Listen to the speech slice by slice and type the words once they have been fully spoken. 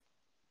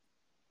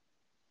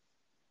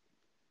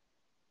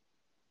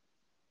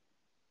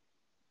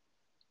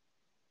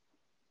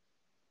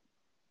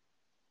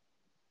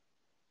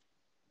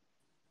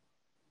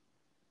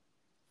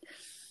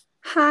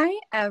Hi,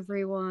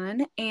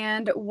 everyone,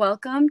 and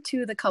welcome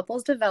to the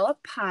Couples Develop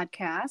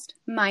podcast.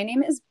 My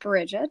name is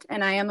Bridget,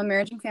 and I am a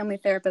marriage and family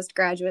therapist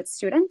graduate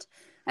student.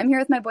 I'm here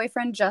with my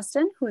boyfriend,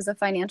 Justin, who is a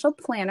financial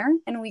planner,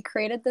 and we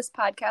created this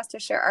podcast to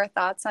share our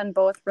thoughts on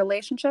both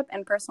relationship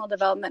and personal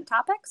development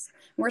topics.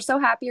 We're so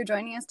happy you're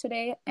joining us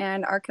today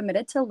and are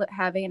committed to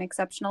having an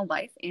exceptional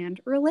life and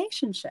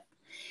relationship.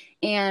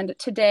 And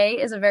today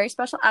is a very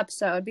special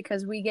episode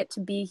because we get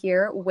to be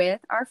here with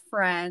our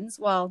friends.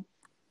 Well,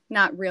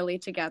 not really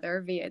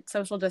together via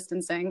social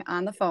distancing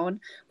on the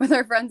phone with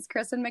our friends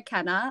Chris and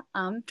McKenna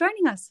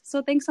joining us.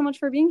 So thanks so much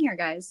for being here,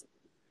 guys.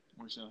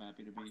 We're so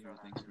happy to be here.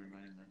 Thanks for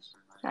inviting us.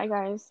 Hi,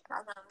 guys.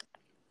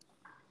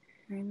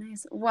 Very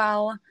nice.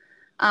 Well,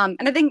 and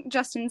I think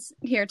Justin's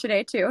here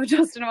today too.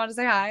 Justin, want to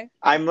say hi?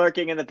 I'm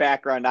lurking in the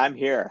background. I'm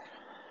here.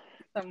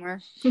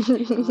 Somewhere.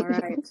 All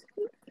right.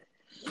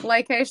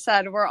 Like I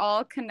said, we're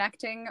all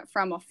connecting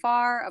from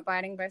afar,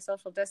 abiding by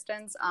social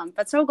distance,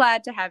 but so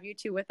glad to have you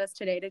two with us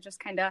today to just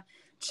kind of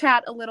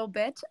chat a little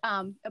bit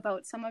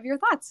about some of your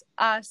thoughts.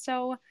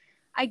 So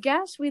I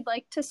guess we'd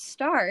like to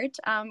start.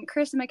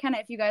 Chris and McKenna,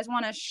 if you guys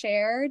want to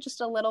share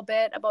just a little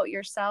bit about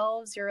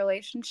yourselves, your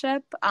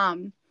relationship,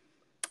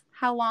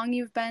 how long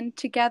you've been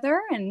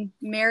together and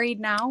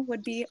married now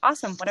would be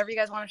awesome. Whatever you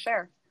guys want to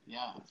share.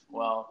 Yeah,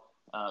 well,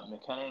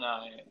 McKenna and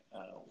I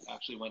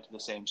actually went to the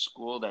same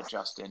school that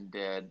Justin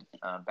did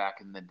back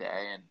in the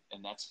day,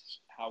 and that's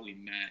how we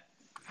met.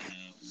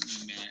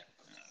 We met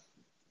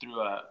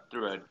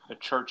through a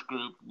church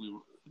group. We were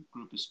a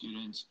group of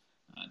students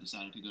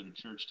decided to go to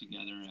church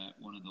together at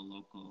one of the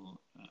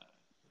local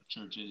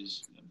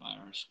churches by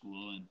our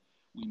school, and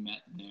we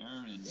met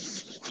there and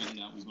figured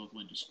out we both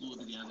went to school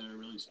together,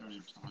 really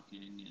started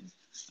talking and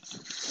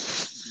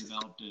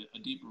developed a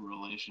deeper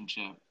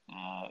relationship.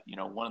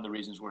 One of the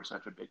reasons we're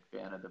such a big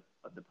fan of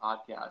the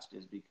podcast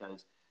is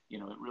because,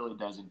 it really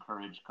does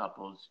encourage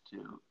couples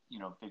to,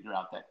 figure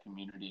out that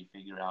community,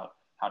 figure out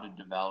how to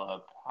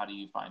develop, how do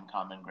you find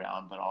common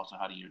ground, but also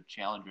how do you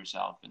challenge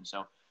yourself. And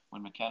so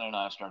when McKenna and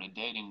I started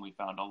dating, we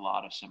found a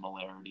lot of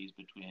similarities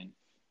between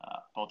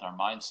both our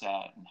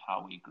mindset and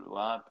how we grew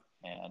up,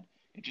 and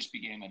it just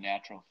became a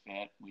natural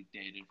fit. We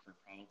dated for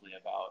probably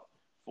about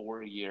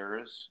 4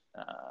 years,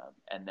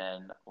 and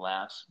then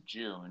last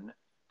June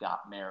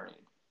got married,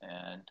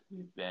 and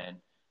we've been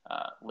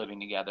living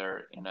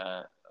together in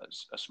a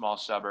small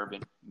suburb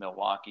in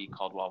Milwaukee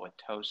called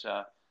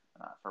Wauwatosa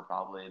for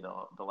probably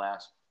the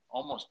last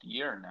almost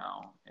year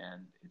now,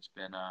 and it's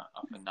been a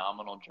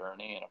phenomenal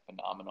journey and a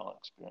phenomenal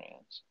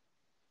experience.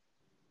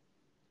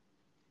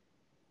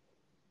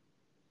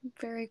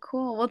 Very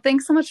cool. Well,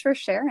 thanks so much for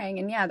sharing.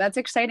 And yeah, that's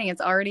exciting.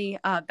 It's already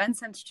been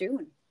since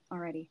June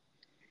already.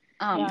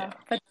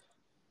 But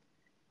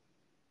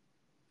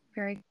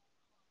very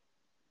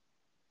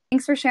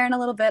thanks for sharing a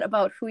little bit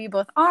about who you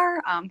both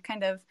are,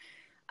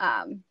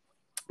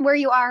 where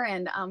you are,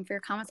 and for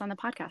your comments on the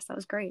podcast. That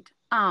was great.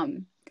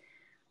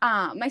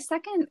 Our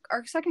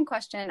second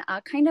question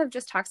kind of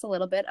just talks a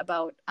little bit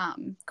about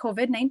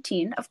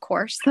COVID-19, of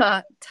course,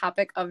 the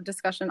topic of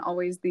discussion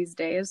always these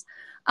days.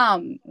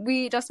 Justin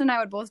and I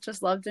would both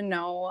just love to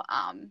know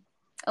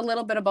a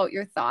little bit about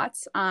your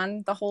thoughts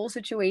on the whole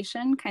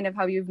situation, kind of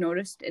how you've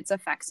noticed its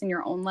effects in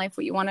your own life,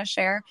 what you want to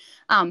share.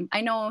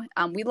 I know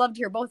we'd love to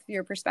hear both of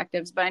your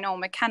perspectives, but I know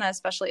McKenna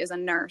especially is a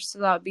nurse, so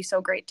that would be so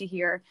great to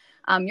hear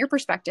your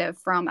perspective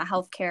from a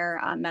healthcare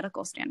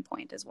medical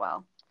standpoint as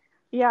well.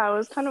 Yeah, it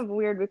was kind of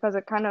weird because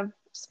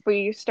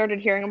we started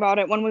hearing about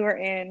it when we were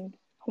in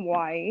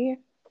Hawaii.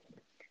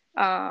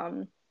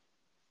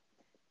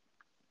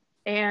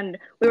 And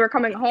we were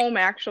coming home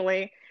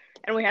actually,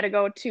 and we had to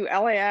go to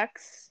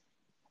LAX,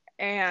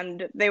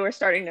 and they were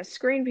starting to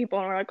screen people,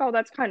 and we're like, oh,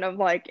 that's kind of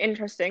like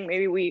interesting.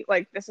 Maybe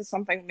this is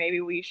something maybe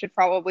we should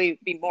probably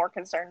be more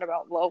concerned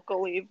about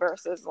locally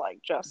versus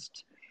like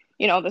just,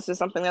 this is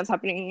something that's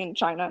happening in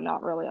China,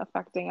 not really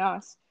affecting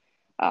us.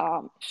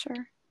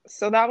 Sure.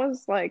 So that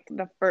was like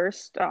the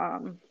first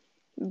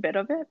bit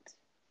of it.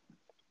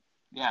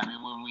 Yeah, I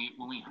mean,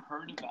 when we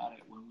heard about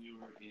it when we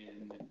were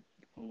in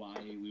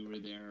Hawaii, we were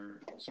there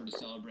sort of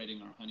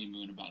celebrating our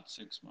honeymoon about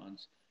 6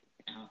 months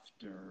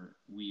after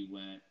we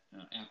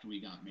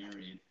got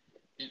married.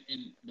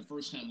 And the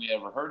first time we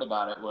ever heard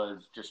about it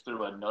was just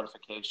through a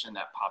notification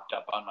that popped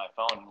up on my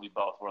phone. We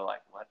both were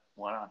like,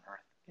 what on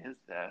earth is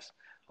this?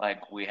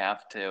 Like, we had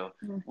to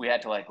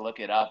like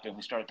look it up, and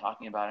we started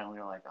talking about it, and we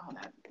were like, oh,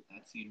 that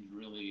seems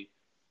really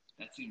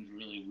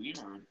weird.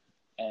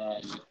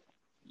 And,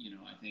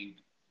 I think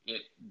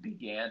it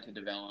began to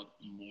develop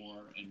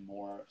more and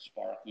more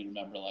spark. We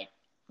remember like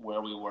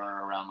where we were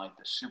around like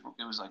the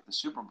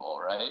Super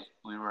Bowl, right?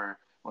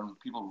 When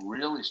people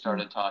really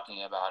started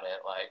talking about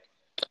it,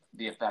 like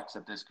the effects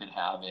that this could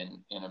have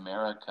in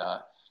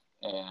America.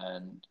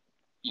 And,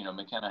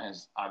 McKenna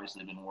has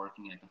obviously been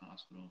working at the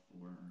hospital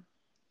for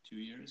 2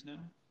 years now.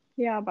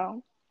 Yeah,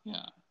 about.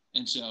 Yeah.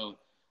 And so,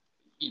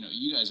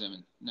 you guys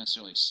haven't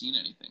necessarily seen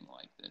anything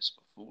like this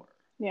before.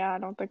 Yeah, I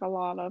don't think a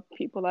lot of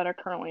people that are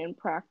currently in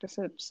practice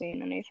have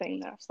seen anything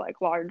that's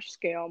like large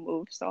scale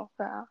move so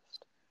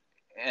fast.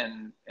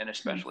 and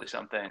especially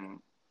something,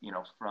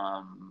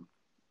 from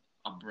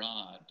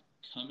abroad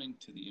coming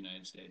to the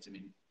United States. I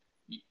mean,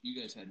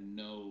 you guys had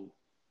no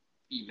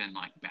even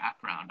like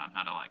background on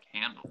how to like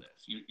handle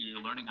this.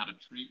 You're learning how to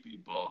treat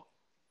people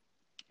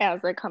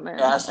as they come in,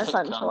 as they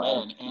essentially. come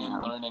in,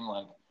 and learning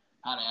like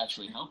how to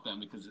actually help them,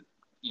 because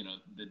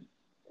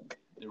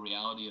the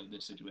reality of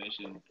this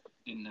situation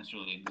didn't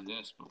necessarily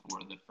exist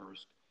before the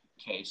first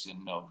case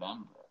in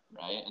November,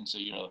 right? And so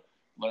you're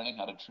learning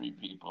how to treat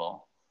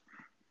people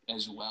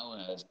as well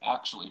as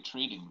actually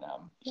treating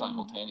them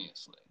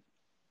simultaneously.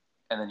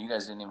 And then you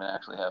guys didn't even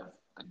actually have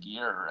the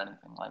gear or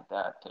anything like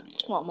that to be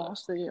able Well,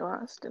 most of the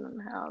U.S. didn't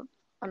have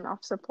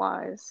enough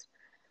supplies,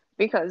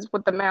 because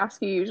what the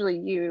mask you usually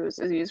use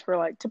is used for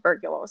like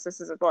tuberculosis.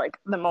 This is like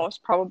the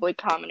most probably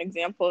common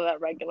example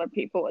that regular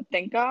people would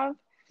think of.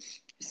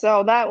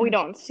 So that we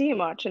don't see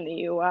much in the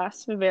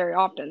U.S. very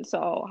often.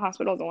 So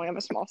hospitals only have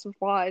a small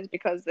supplies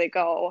because they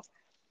go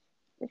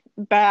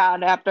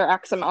bad after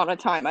X amount of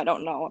time. I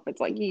don't know if it's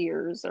like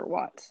years or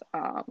what.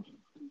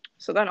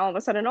 So then all of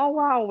a sudden, oh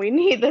wow, we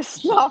need this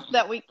stuff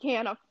that we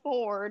can't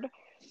afford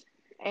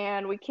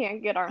and we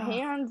can't get our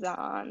hands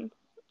on.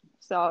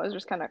 So it was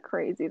just kind of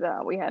crazy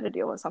that we had to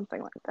deal with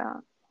something like that.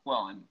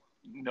 Well, and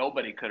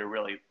nobody could have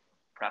really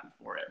prepped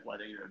for it,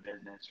 whether you're a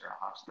business or a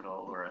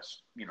hospital or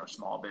a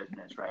small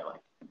business, right?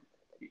 Like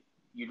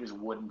you just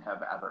wouldn't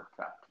have ever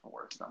prepped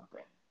for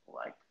something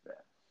like this.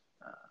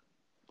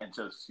 And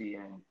so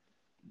seeing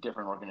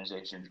different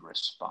organizations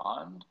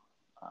respond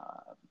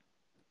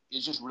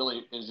is just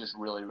really,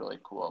 really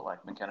cool.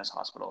 Like McKenna's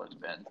Hospital has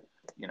been,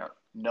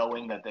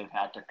 knowing that they've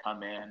had to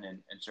come in and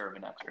serve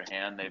an extra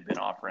hand. They've been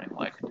offering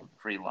like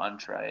free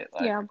lunch, right?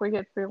 Like, yeah, we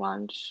get free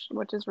lunch,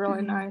 which is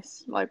really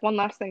nice. Like one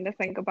last thing to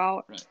think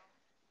about. Right.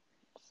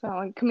 So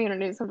like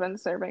communities have been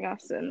serving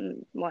us,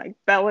 and like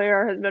Bel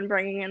Air has been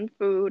bringing in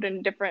food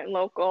in different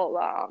local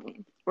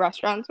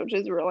restaurants, which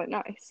is really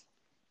nice.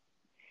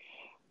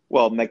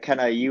 Well,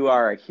 McKenna, you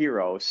are a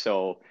hero,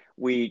 so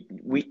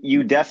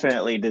you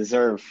definitely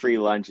deserve free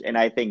lunch, and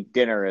I think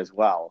dinner as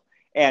well,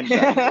 and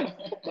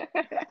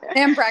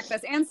and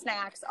breakfast and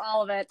snacks,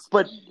 all of it.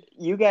 But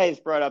you guys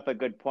brought up a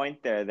good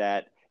point there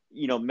that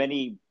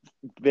many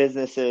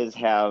businesses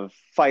have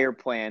fire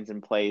plans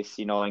in place,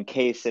 in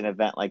case an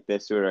event like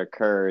this would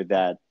occur,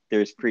 that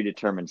there's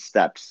predetermined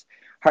steps.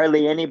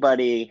 Hardly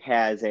anybody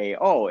has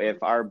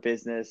if our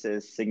business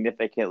is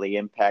significantly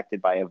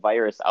impacted by a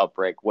virus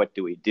outbreak, what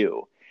do we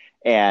do?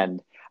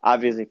 And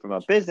obviously from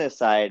a business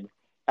side,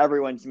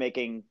 everyone's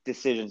making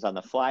decisions on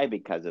the fly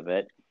because of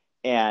it.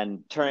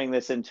 And turning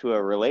this into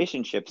a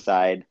relationship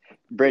side,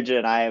 Bridget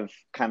and I have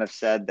kind of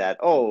said that,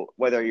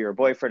 whether you're a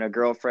boyfriend or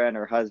girlfriend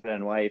or husband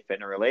and wife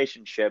in a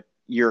relationship,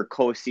 you're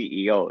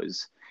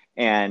co-CEOs.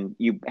 And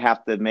you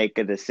have to make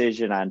a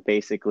decision on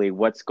basically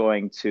what's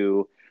going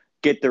to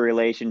get the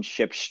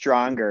relationship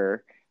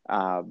stronger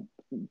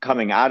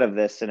coming out of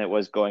this than it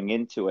was going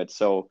into it.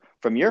 So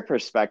from your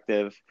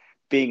perspective,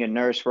 being a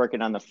nurse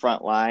working on the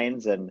front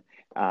lines and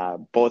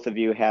both of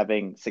you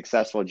having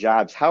successful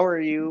jobs, how are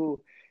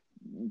you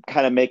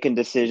kind of making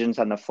decisions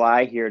on the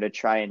fly here to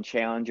try and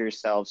challenge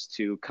yourselves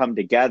to come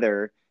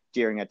together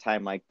during a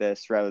time like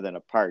this rather than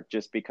apart?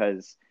 Just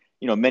because,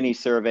 many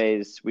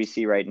surveys we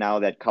see right now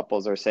that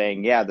couples are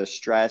saying, the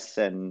stress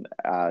and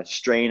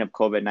strain of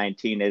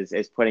COVID-19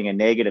 is putting a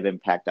negative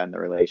impact on the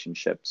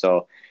relationship.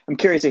 So I'm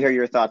curious to hear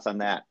your thoughts on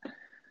that.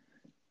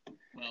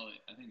 Well,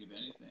 I think if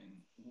anything,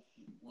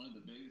 one of the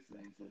biggest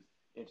things is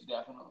it's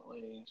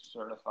definitely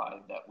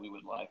certified that we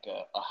would like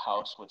a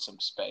house with some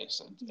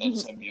space and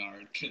some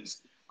yard,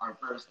 because our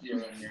first year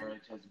of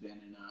marriage has been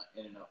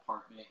in an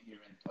apartment here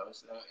in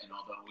Tosa, and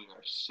although we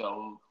are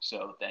so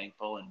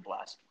thankful and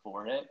blessed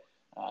for it,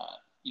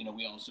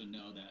 we also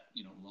know that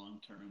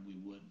long term we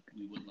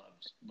would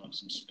love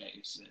some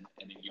space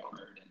and a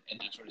yard and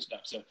that sort of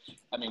stuff. So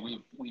I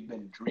mean we've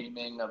been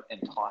dreaming of and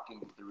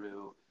talking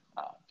through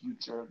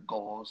future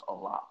goals a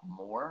lot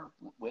more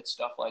with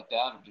stuff like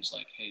that, of just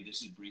like, hey,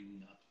 this is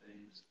bringing up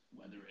things,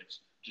 whether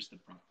it's just the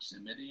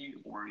proximity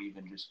or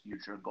even just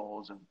future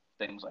goals of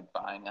things like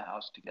buying a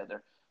house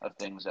together, of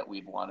things that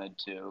we've wanted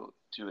to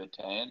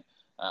attain.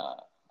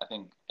 I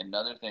think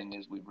another thing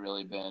is we've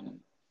really been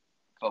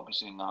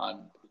focusing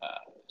on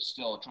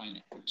still trying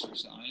to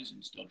exercise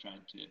and still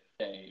trying to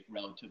stay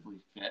relatively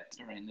fit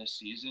during this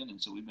season.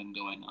 And so we've been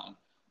going on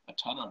a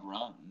ton of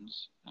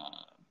runs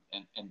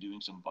and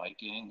doing some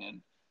biking,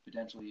 and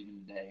potentially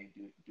even today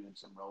doing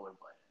some rollerblading.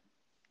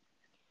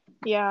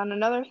 Yeah, and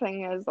another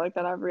thing is like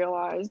that I've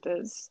realized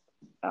is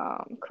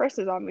Chris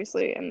is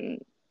obviously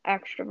an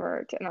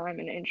extrovert and I'm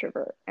an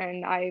introvert,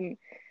 and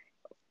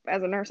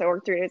as a nurse, I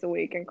work 3 days a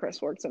week, and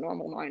Chris works a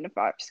normal 9 to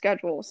 5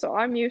 schedule. So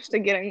I'm used to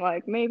getting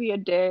like maybe a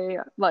day,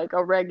 like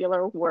a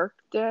regular work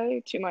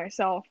day to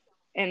myself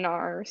in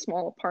our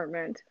small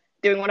apartment,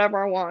 doing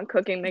whatever I want,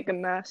 cooking, make a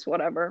mess,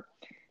 whatever.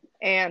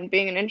 And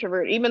being an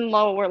introvert, even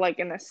though we're like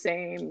in the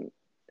same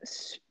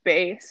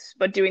space,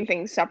 but doing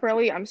things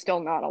separately, I'm still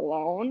not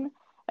alone.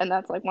 And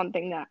that's like one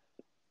thing that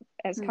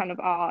is kind of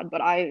odd,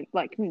 but I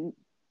like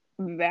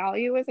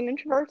value as an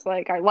introvert.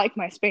 Like, I like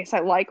my space. I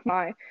like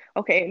my,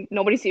 okay,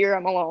 nobody's here,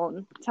 I'm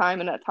alone time,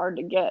 and that's hard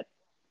to get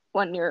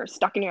when you're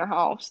stuck in your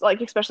house,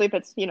 like, especially if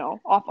it's,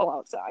 awful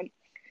outside,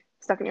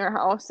 stuck in your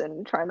house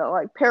and trying to,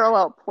 like,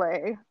 parallel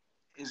play.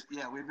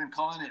 We've been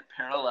calling it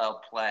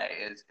parallel play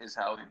is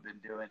how we've been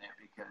doing it,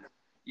 because,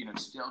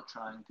 still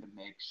trying to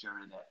make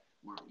sure that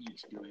we're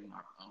each doing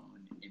our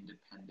own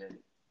independent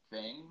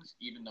things,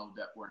 even though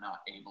that we're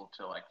not able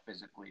to, like,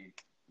 physically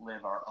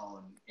live our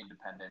own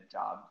independent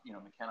job.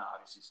 McKenna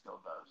obviously still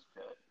goes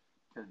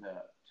to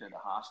the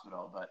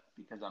hospital, but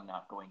because I'm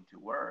not going to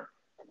work,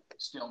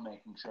 still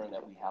making sure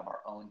that we have our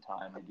own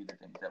time to do the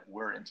things that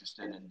we're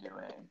interested in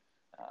doing.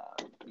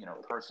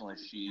 Personally,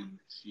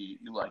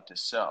 you like to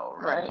sew,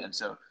 right? And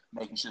so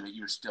making sure that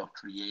you're still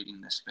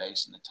creating the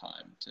space and the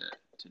time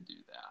to do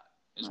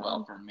that as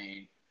well. For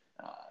me,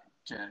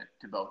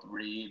 to both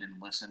read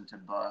and listen to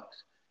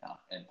books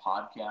and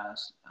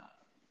podcasts.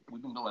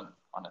 We've been going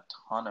on a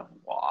ton of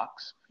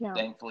walks. Yeah.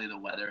 Thankfully, the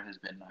weather has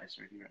been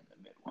nicer here in the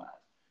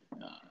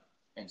Midwest.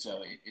 And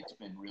so it's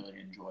been really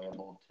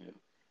enjoyable to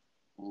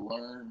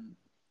learn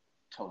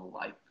to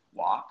like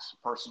walks.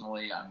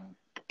 Personally,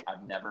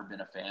 I've never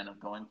been a fan of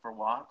going for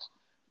walks,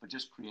 but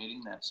just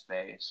creating that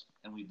space.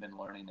 And we've been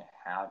learning to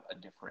have a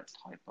different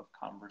type of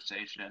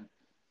conversation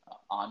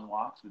on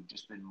walks. We've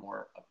just been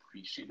more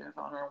appreciative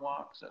on our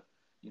walks of,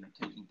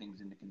 taking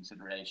things into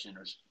consideration,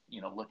 or,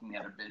 looking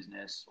at a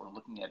business, or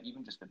looking at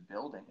even just a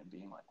building and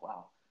being like,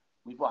 wow,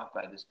 we've walked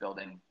by this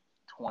building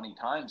 20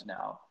 times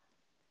now.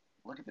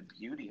 Look at the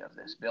beauty of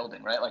this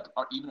building, right? Like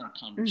even our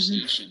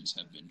conversations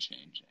have been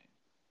changing.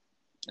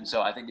 And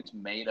so I think it's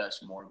made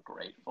us more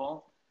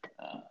grateful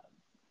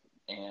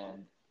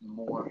and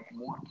more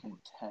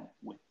content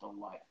with the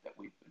life that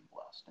we've been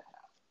blessed to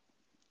have.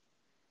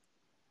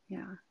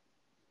 Yeah.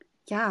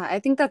 Yeah, I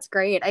think that's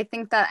great. I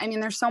think that,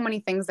 there's so many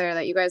things there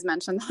that you guys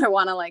mentioned that I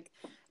want to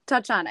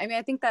touch on.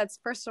 I think that's,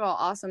 first of all,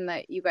 awesome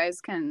that you guys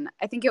can,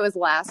 I think it was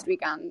last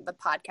week on the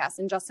podcast,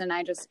 and Justin and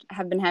I just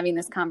have been having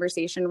this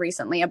conversation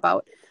recently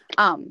about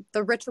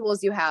the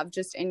rituals you have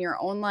just in your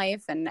own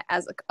life and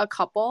as a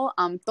couple.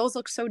 Those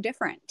look so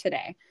different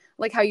today.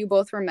 Like how you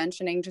both were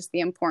mentioning just the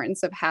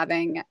importance of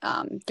having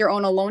your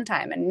own alone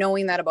time and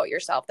knowing that about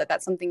yourself,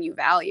 that's something you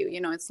value.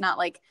 It's not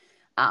like,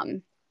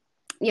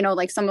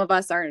 like some of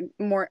us are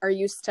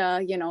used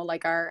to,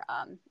 like our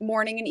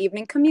morning and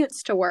evening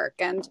commutes to work.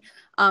 And,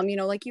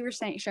 like you were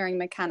sharing,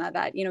 McKenna,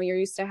 that, you're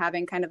used to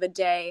having kind of a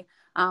day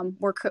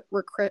where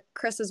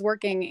Chris is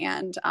working,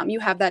 and you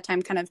have that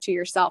time kind of to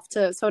yourself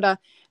to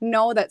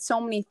know that so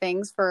many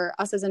things for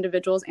us as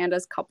individuals and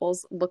as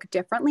couples look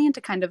differently, and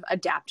to kind of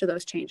adapt to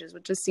those changes,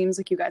 which just seems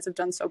like you guys have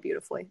done so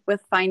beautifully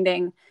with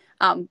finding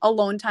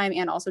alone time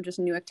and also just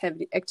new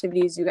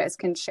activities you guys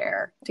can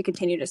share to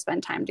continue to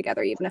spend time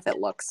together, even if it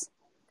looks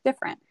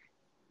different.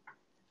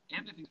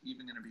 And I think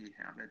even going to be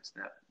habits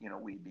that,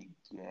 we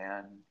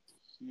began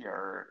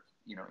here,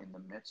 in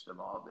the midst of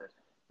all this,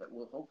 that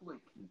will hopefully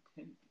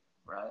continue,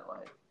 right?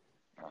 Like,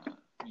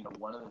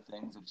 one of the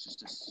things that's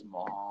just a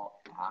small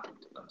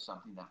act of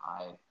something that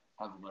I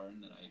have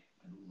learned that I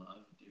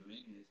love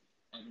doing is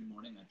every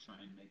morning I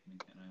try and make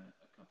McKenna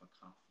a cup of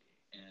coffee.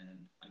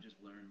 And I just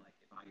learned, like,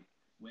 if I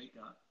wake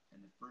up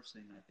and the first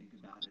thing I think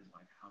about is,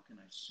 like, how can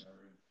I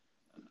serve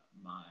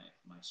my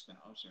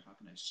spouse, or how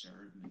can I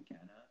serve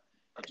McKenna,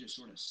 it just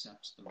sort of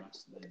sets the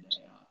rest of the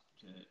day up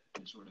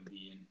to sort of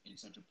be in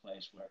such a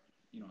place where,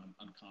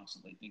 I'm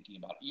constantly thinking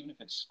about, even if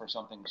it's for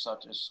something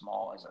such as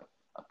small as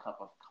a cup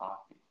of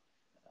coffee.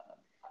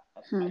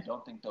 I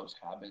don't think those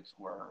habits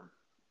were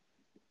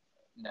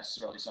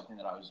necessarily something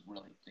that I was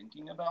really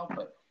thinking about,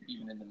 but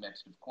even in the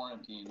midst of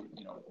quarantine,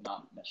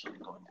 not necessarily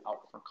going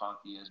out for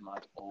coffee as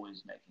much,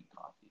 always making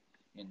coffee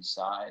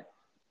inside.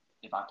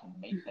 If I can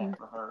make that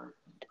for her,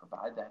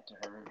 provide that to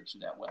her, so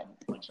that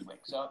when she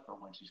wakes up or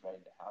when she's ready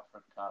to have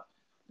her cup,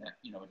 that,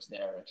 it's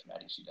there, it's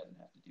ready, she doesn't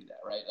have to do that,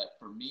 right? Like,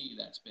 for me,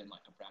 that's been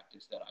like a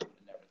practice that I would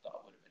have never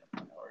thought would have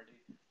been a priority,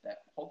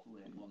 that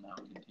hopefully will now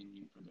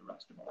continue for the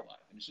rest of our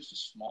life. And it's just a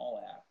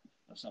small act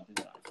of something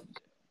that I can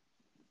do.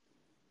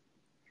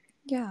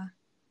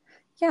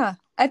 Yeah.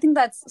 I think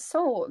that's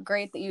so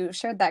great that you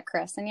shared that,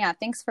 Chris. And yeah,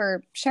 thanks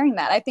for sharing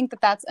that. I think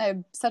that that's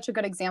such a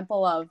good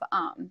example of,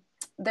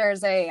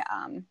 there's a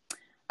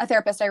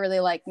therapist I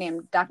really like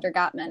named Dr.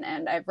 Gottman,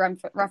 and I've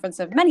referenced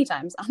him many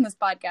times on this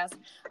podcast.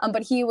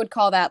 But he would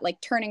call that like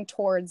turning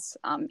towards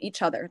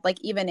each other, like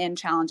even in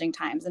challenging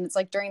times. And it's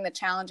like during the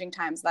challenging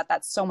times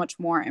that's so much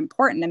more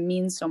important and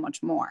means so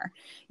much more.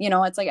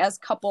 It's like as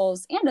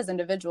couples and as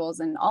individuals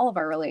in all of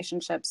our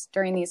relationships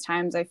during these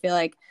times, I feel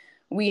like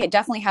we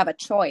definitely have a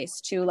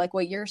choice to, like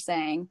what you're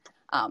saying,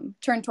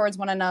 turn towards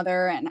one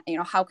another. And,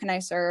 how can I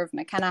serve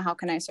McKenna? How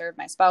can I serve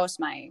my spouse,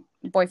 my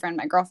boyfriend,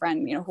 my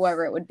girlfriend,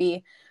 whoever it would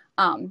be,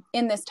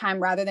 in this time,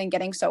 rather than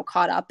getting so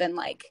caught up in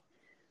like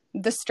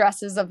the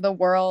stresses of the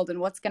world and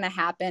what's going to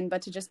happen,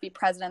 but to just be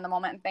present in the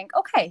moment and think,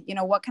 okay,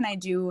 what can I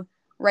do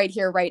right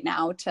here, right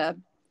now to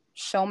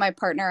show my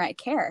partner I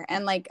care?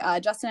 And like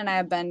Justin and I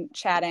have been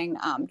chatting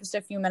just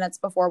a few minutes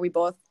before we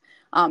both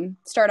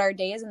start our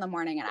days in the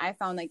morning. And I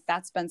found like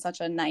that's been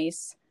such a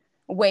nice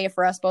way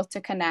for us both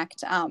to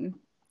connect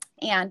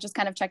and just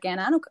kind of check in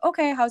on,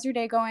 okay, how's your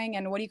day going?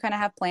 And what do you kind of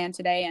have planned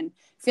today? And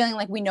feeling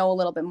like we know a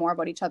little bit more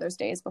about each other's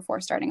days before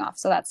starting off.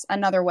 So that's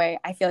another way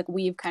I feel like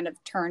we've kind of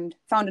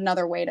found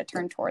another way to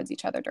turn towards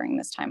each other during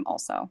this time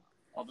also.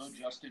 Although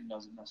Justin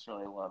doesn't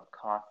necessarily love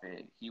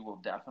coffee, he will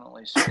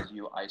definitely serve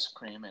you ice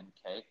cream and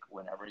cake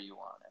whenever you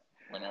want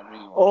it. Whenever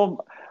you want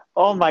it.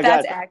 Oh my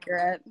That's God.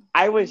 accurate.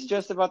 I was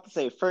just about to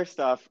say,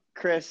 first off,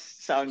 Chris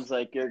sounds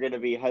like you're going to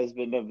be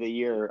husband of the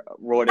year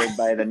voted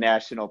by the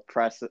national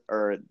press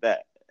or the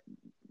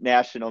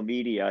national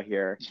media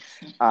here.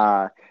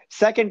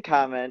 Second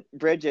comment,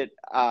 Bridget,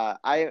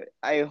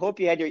 I hope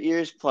you had your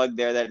ears plugged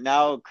there that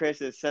now Chris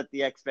has set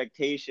the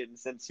expectation,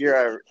 since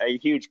you're a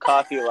huge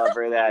coffee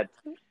lover, that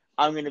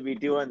I'm going to be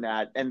doing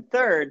that. And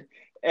third,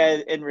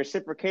 in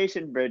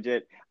reciprocation,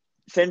 Bridget,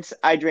 since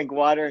I drink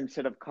water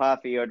instead of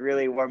coffee, it would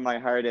really warm my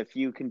heart if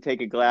you can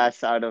take a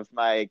glass out of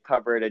my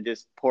cupboard and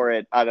just pour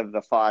it out of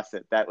the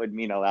faucet. That would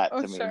mean a lot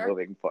to me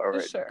moving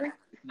forward. Sure.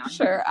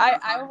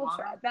 I will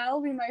try.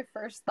 That'll be my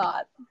first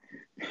thought.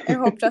 I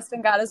hope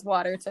Justin got his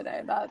water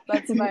today.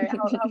 That's my,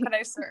 how can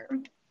I serve?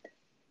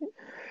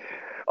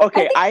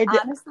 Okay.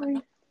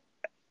 Honestly,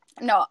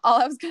 no,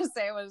 all I was going to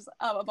say was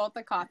about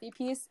the coffee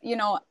piece. You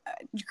know,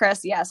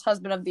 Chris, yes,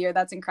 husband of the year.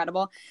 That's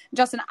incredible.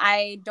 Justin,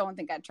 I don't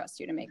think I'd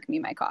trust you to make me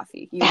my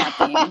coffee. You not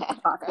being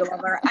a coffee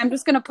lover. I'm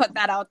just going to put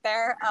that out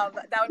there.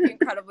 That would be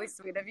incredibly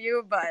sweet of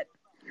you, but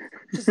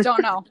just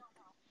don't know.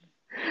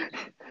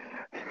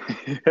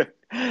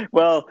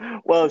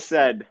 Well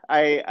said.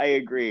 I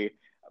agree.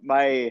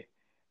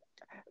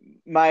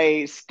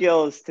 My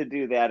skills to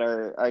do that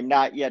are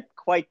not yet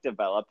quite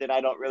developed, and I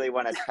don't really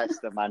want to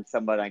test them on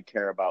someone I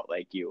care about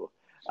like you.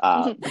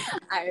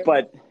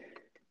 But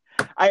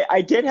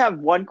I did have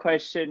one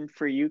question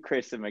for you,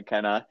 Chris and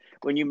McKenna.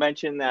 When you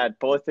mentioned that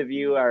both of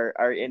you are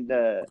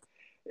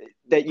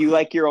that you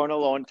like your own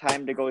alone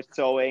time to go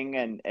sewing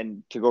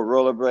and to go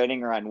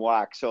rollerblading or on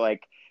walks. So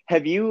like,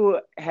 have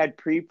you had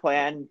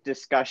pre-planned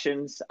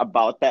discussions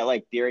about that,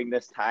 like during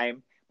this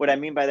time? What I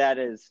mean by that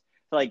is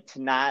like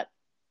to not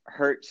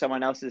hurt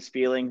someone else's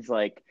feelings.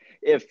 Like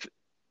if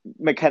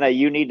McKenna,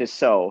 you need to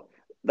sew,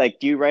 like,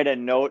 do you write a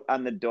note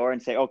on the door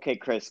and say, okay,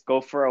 Chris,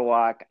 go for a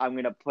walk. I'm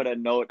going to put a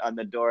note on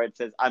the door. It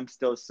says, I'm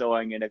still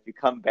sewing. And if you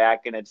come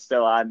back and it's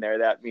still on there,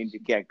 that means you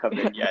can't come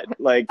in yet.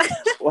 Like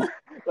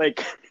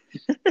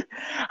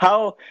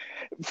how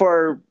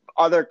for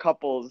other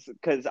couples,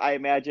 because I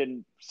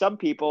imagine some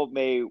people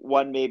may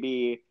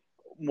be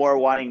more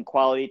wanting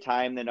quality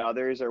time than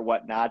others or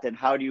whatnot. And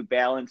how do you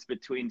balance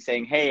between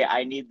saying, hey,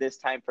 I need this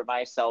time for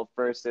myself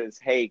versus,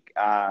 hey,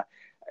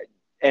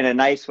 in a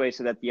nice way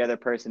so that the other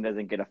person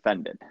doesn't get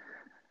offended?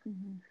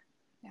 Mm-hmm.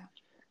 Yeah.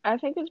 I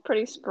think it's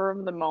pretty spur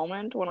of the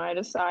moment when I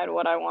decide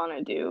what I want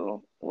to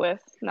do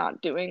with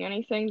not doing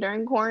anything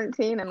during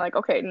quarantine and like,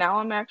 okay, now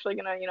I'm actually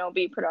going to,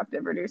 be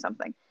productive or do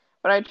something.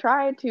 But I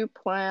try to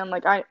plan,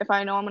 like if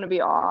I know I'm going to be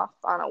off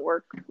on a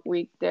work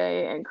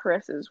weekday and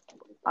Chris is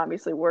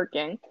obviously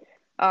working,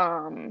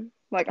 like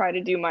I try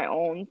to do my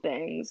own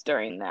things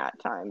during that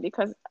time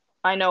because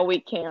I know we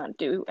can't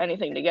do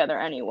anything together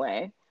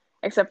anyway,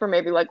 except for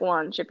maybe like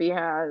lunch if he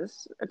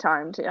has a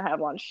time to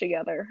have lunch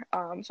together.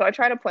 So I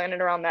try to plan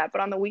it around that.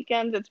 But on the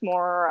weekends, it's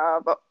more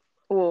of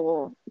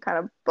we'll kind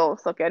of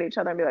both look at each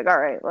other and be like, all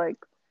right, like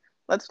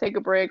let's take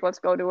a break. Let's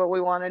go do what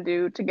we want to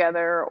do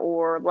together,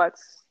 or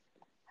let's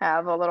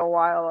have a little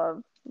while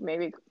of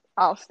maybe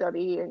I'll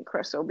study and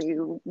Chris will be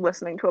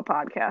listening to a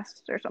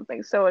podcast or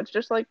something. So it's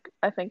just like,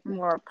 I think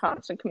more of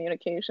constant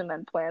communication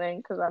than planning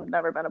because I've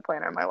never been a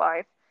planner in my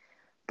life.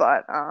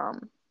 But,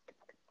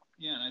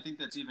 yeah, and I think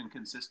that's even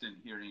consistent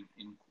here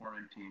in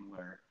quarantine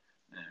where,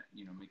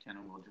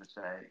 McKenna will just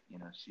say,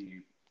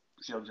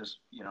 she'll just,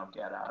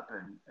 get up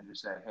and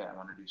just say, hey, I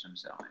want to do some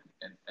sewing.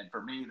 And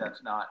for me,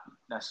 that's not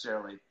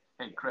necessarily,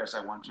 hey, Chris,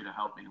 I want you to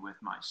help me with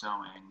my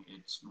sewing.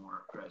 It's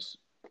more, Chris,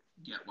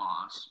 get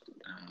lost.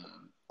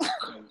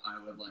 I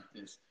would like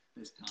this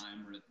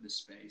time or this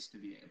space to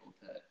be able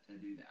to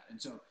do that.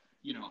 And so,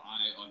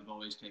 I've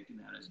always taken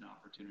that as an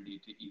opportunity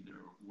to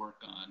either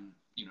work on,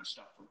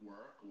 stuff for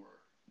work or,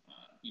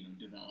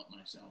 develop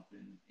myself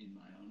in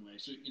my own way.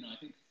 So, I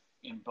think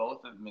in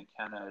both of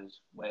McKenna's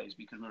ways,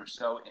 because we were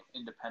so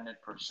independent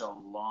for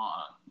so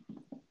long,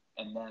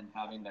 and then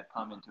having to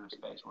come into a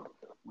space where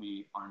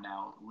we are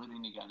now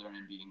living together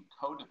and being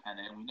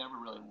codependent, and we never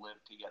really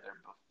lived together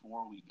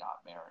before we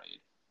got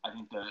married. I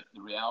think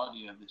the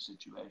reality of the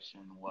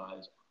situation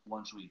was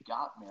once we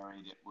got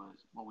married, it was,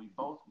 well, we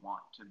both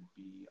want to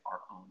be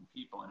our own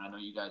people. And I know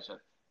you guys have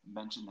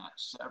mentioned that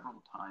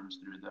several times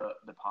through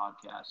the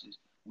podcast, is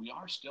we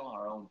are still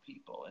our own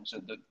people. And so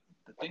the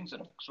things that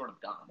have sort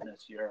of gotten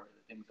us here,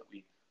 the things that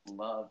we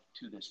love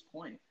to this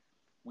point,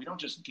 we don't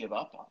just give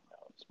up on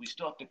those. We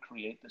still have to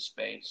create the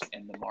space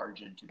and the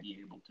margin to be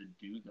able to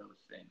do those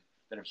things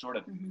that have sort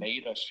of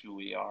made us who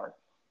we are,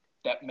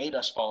 that made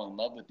us fall in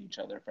love with each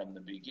other from the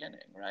beginning,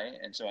 right?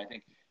 And so I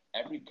think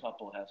every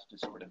couple has to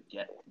sort of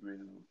get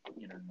through,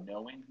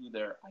 knowing who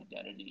their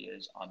identity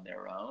is on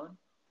their own.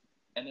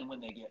 And then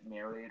when they get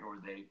married or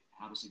they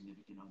have a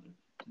significant other,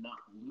 to not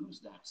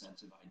lose that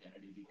sense of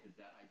identity, because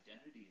that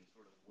identity is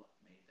sort of what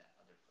made that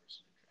other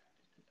person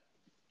attracted to them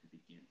to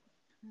begin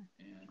with.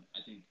 And I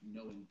think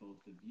knowing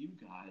both of you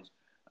guys,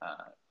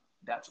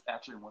 that's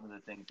actually one of the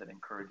things that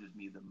encourages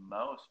me the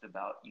most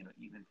about,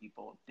 even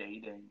people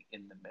dating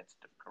in the midst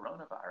of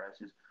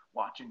coronavirus, is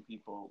watching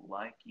people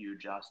like you,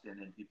 Justin,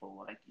 and people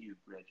like you,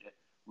 Bridget,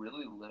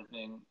 really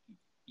living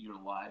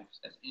your lives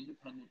as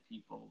independent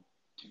people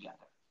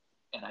together.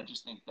 And I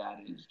just think that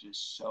is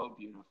just so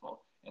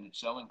beautiful, and it's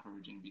so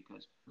encouraging,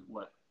 because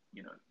what,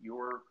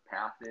 your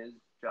path is,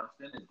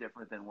 Justin, is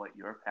different than what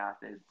your path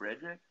is,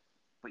 Bridget,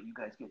 but you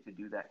guys get to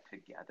do that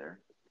together.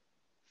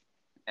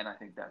 And I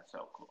think that's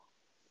so cool.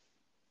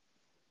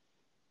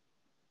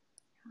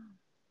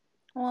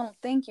 Well,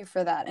 thank you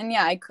for that. And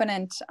yeah, I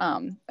couldn't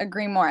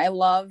agree more. I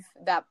love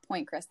that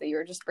point, Chris, that you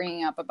were just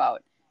bringing up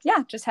about,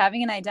 just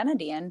having an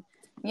identity. And,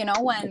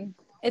 when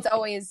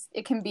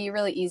it can be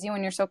really easy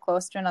when you're so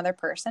close to another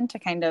person to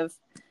kind of,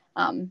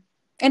 and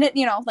it,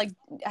 like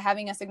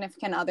having a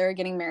significant other,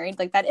 getting married,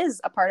 like that is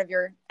a part of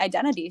your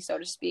identity, so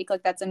to speak.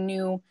 Like that's a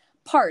new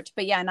part,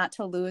 but not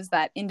to lose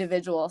that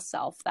individual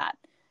self that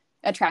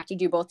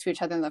attracted you both to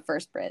each other in the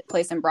first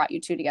place and brought you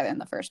two together in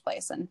the first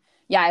place. And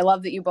I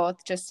love that you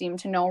both just seem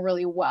to know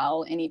really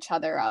well in each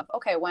other of,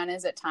 okay, when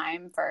is it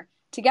time for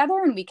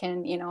together, and we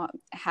can,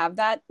 have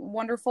that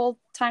wonderful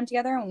time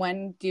together, and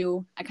when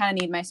do I kind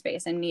of need my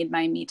space and need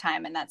my me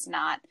time. And that's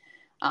not,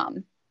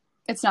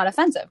 it's not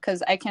offensive,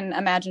 because I can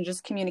imagine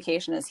just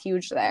communication is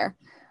huge there.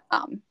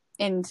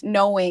 And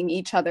knowing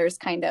each other's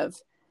kind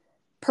of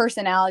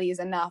personalities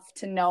enough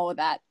to know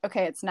that,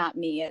 okay, it's not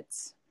me,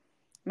 it's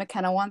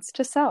McKenna wants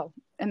to sew,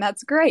 and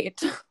that's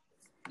great.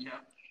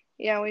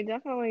 Yeah, we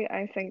definitely,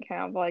 I think,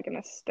 have like an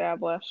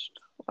established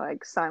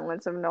like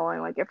silence of knowing,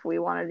 like if we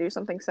want to do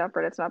something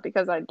separate, it's not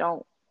because I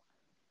don't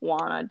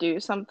want to do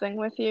something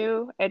with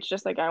you. It's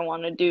just like I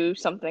want to do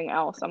something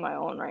else on my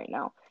own right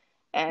now.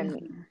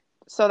 And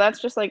so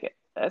that's just like,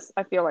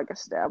 I feel like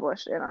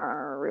established in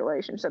our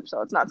relationship.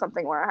 So it's not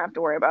something where I have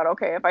to worry about,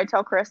 okay, if I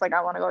tell Chris like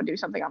I want to go do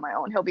something on my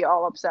own, he'll be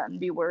all upset and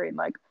be worried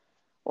like,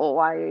 well,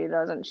 why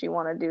doesn't she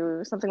want to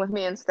do something with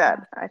me instead?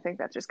 I think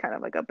that's just kind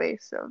of like a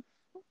base of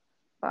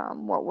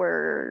what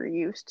we're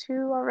used to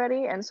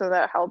already. And so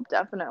that helped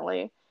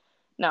definitely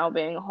now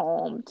being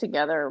home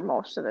together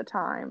most of the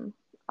time,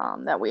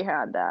 that we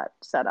had that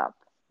set up.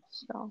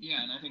 So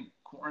yeah, and I think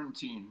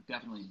quarantine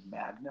definitely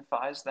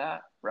magnifies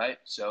that, right?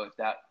 So if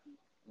that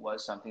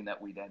was something that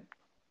we didn't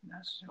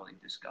necessarily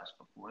discuss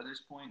before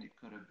this point, it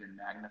could have been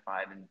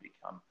magnified and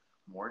become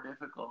more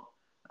difficult.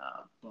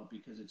 But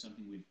because it's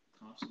something we've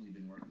constantly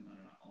been working on,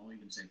 and I'll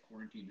even say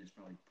quarantine has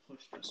probably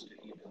pushed us to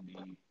even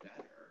be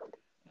better.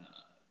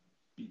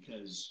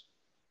 Because,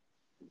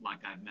 like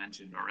I've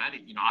mentioned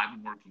already, I've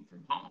been working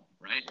from home,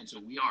 right? And so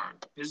we are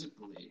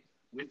physically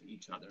with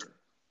each other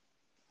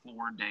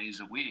 4 days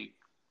a week,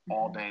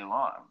 all day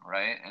long,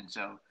 right? And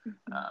so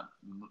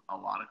a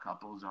lot of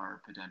couples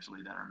are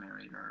potentially that are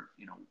married or,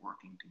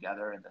 working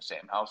together in the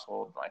same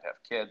household, might have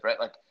kids, right?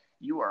 Like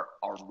you are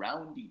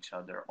around each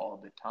other all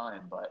the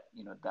time, but,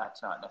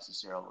 that's not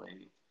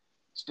necessarily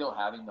still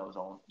having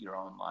your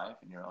own life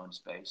and your own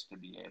space to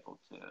be able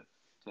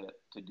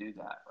to do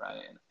that,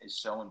 right? And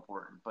it's so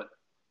important, but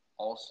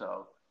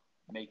also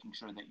making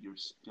sure that you're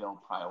still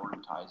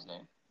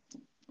prioritizing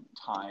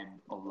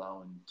time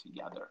alone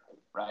together,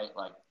 right?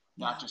 Like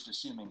not just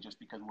assuming just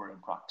because we're in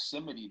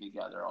proximity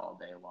together all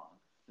day long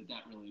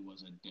that really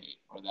was a date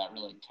or that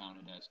really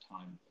counted as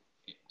time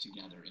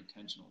together,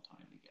 intentional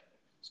time together.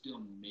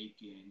 Still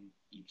making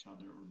each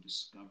other or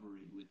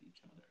discovery with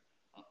each other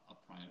a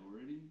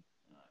priority,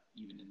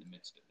 even in the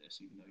midst of this,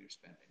 even though you're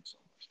spending so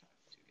much time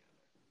together.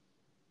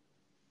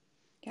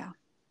 Yeah,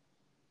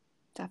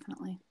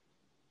 definitely.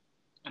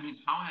 I mean,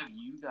 how have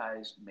you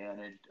guys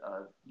managed,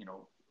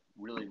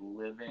 really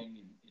living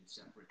in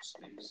separate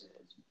spaces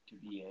to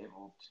be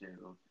able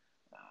to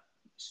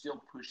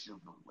still push your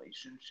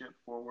relationship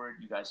forward?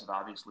 You guys have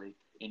obviously,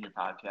 in your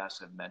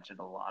podcast, have mentioned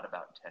a lot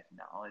about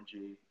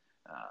technology,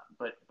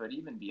 but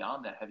even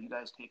beyond that, have you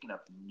guys taken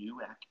up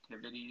new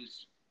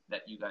activities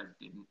that you guys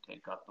didn't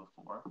take up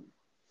before?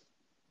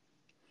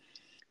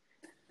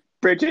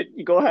 Bridget,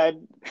 you go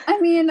ahead. I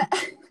mean,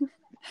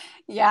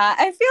 yeah,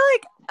 I feel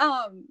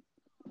like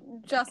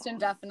Justin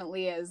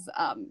definitely is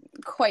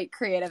quite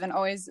creative and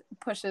always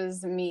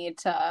pushes me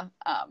to,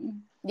 I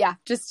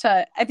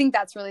think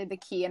that's really the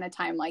key in a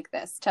time like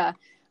this to,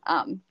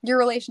 your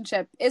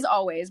relationship is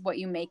always what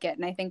you make it.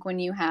 And I think when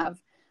you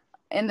have,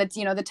 and that's,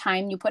 the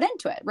time you put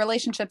into it,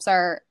 relationships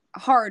are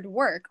hard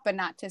work, but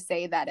not to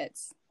say that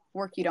it's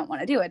work you don't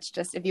want to do. It's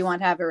just, if you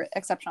want to have an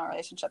exceptional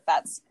relationship,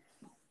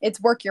 it's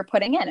work you're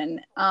putting in.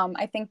 And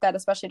I think that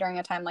especially during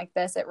a time like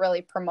this, it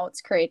really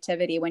promotes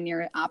creativity when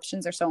your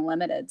options are so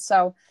limited.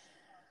 So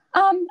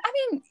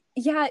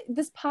Yeah,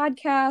 this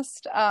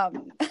podcast,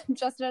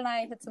 Justin and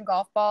I hit some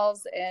golf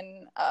balls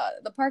in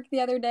the park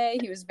the other day.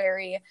 He was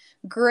very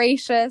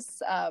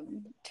gracious,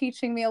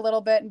 teaching me a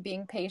little bit and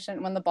being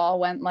patient when the ball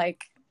went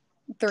like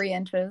 3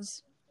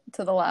 inches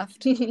to the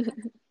left.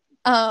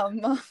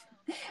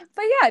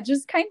 But yeah,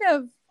 just kind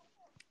of,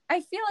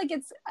 I feel like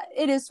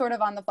it is sort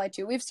of on the fly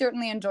too. We've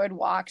certainly enjoyed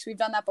walks. We've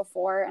done that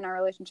before in our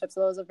relationship,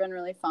 so those have been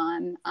really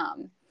fun.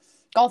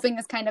 Golfing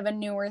is kind of a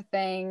newer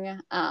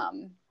thing.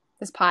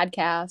 This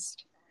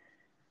podcast,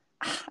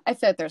 I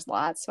feel like there's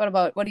lots.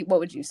 What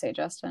would you say,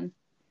 Justin?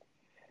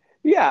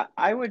 Yeah,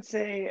 I would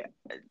say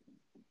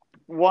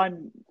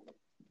one,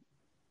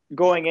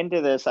 going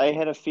into this, I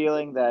had a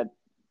feeling that,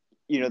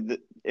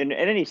 in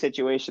any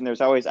situation,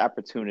 there's always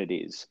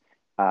opportunities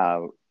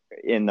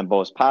in the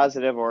most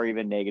positive or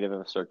even negative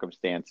of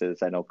circumstances.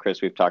 I know,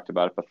 Chris, we've talked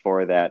about it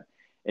before, that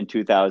in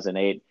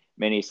 2008,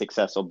 many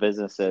successful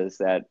businesses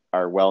that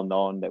are well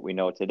known that we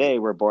know today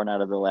were born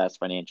out of the last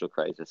financial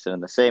crisis. And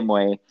in the same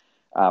way,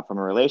 from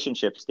a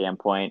relationship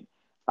standpoint,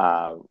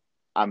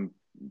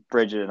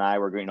 Bridget and I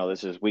were going,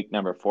 this is week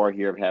number 4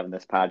 here of having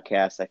this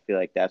podcast. I feel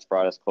like that's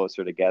brought us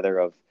closer together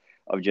of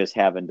just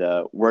having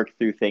to work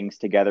through things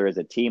together as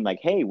a team. Like,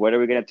 hey, what are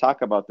we going to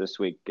talk about this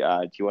week?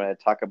 Do you want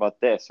to talk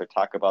about this or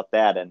talk about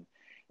that? And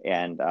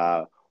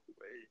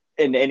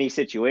in any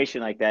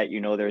situation like that,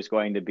 there's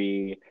going to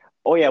be,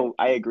 oh yeah,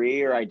 I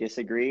agree or I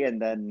disagree,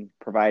 and then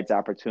provides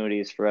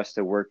opportunities for us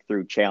to work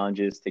through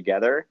challenges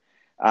together.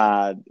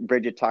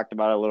 Bridget talked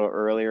about it a little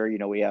earlier.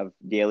 We have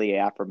daily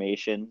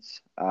affirmations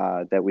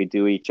that we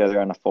do each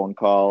other on a phone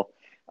call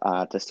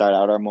to start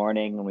out our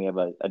morning, and we have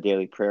a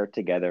daily prayer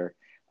together.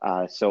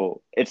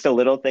 So it's the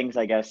little things,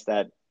 I guess,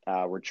 that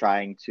we're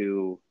trying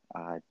to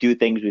do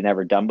things we've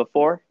never done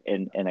before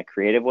in a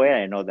creative way.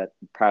 I know that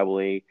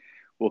probably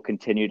we'll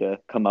continue to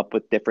come up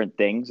with different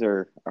things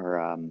or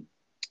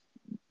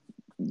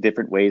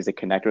different ways to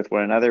connect with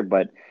one another,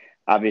 but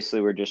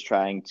obviously we're just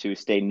trying to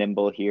stay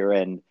nimble here.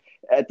 And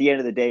at the end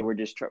of the day,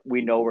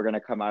 we know we're going to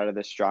come out of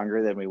this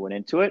stronger than we went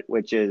into it,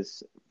 which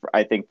is,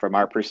 I think, from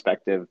our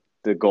perspective,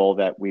 the goal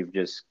that we've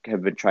just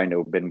have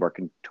been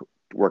working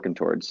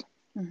towards.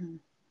 Mm-hmm.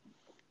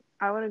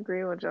 I would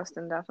agree with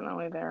Justin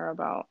definitely there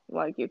about,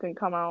 like, you can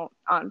come out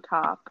on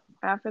top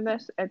after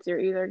this. You're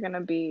either going to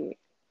be,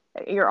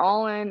 you're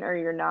all in or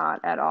you're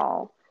not at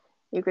all.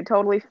 You could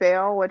totally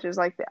fail, which is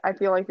like, I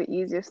feel like the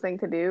easiest thing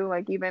to do.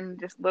 Like, even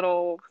just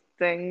little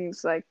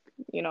things like,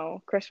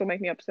 Chris will make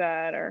me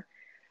upset, or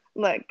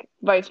like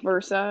vice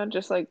versa.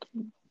 Just like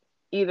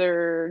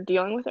either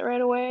dealing with it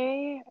right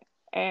away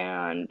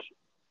and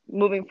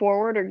moving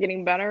forward or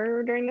getting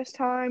better during this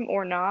time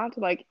or not.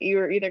 Like,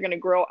 you're either going to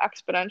grow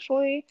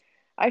exponentially,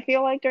 I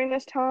feel like, during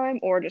this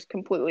time, or just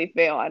completely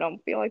fail. I don't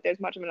feel like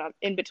there's much of an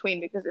in between,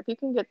 because if you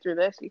can get through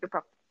this, you could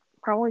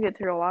probably get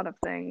through a lot of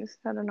things.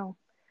 I don't know.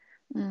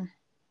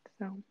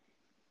 So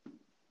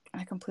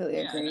I completely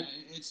agree.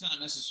 It's not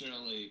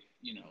necessarily,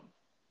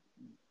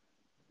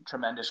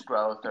 tremendous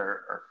growth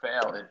or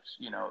fail. It's,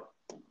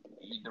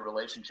 the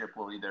relationship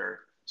will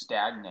either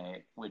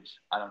stagnate, which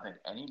I don't think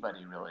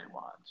anybody really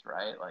wants,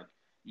 right? Like,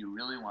 you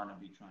really want to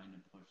be trying to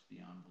push the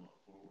envelope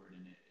forward,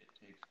 and it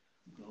takes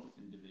both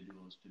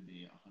individuals to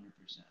be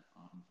 100%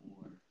 on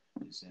board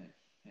to say,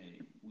 hey,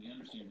 we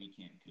understand we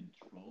can't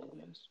control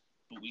this,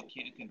 but we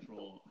can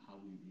control how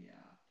we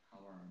react,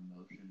 how our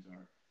emotions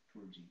are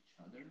towards each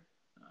other,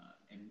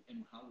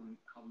 and how we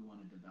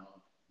want to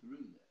develop through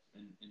this.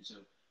 And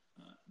so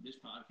this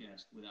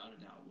podcast, without a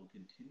doubt, will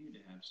continue to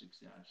have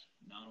success,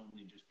 not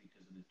only just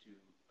because of the two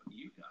of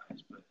you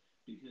guys, but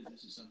because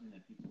this is something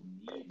that people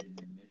need in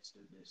the midst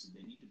of this.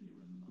 They need to be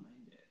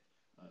reminded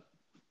of,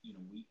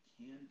 we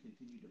can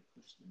continue to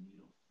push the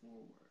needle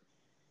forward,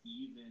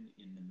 even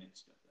in the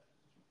midst of this,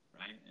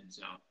 right? And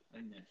so I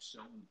think that's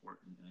so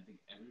important, and I think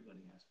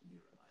everybody has to be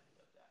reminded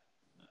of that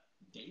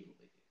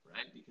daily,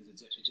 right? Because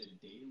it's a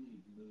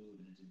daily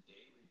move, and it's a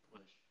daily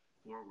push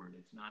forward.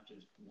 It's not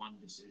just one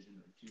decision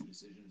or 2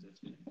 decisions that's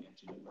going to get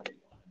you to where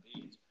you want to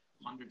be. It's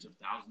hundreds of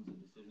thousands of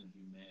decisions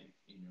you make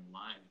in your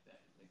life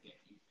that get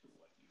you to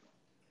what you want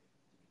to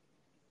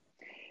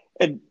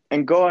be.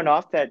 And going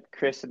off that,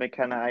 Chris and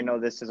McKenna, I know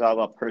this is all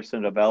about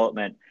personal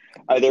development.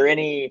 Are there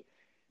any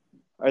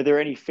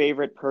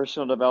favorite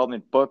personal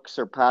development books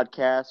or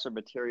podcasts or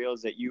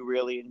materials that you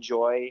really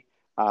enjoy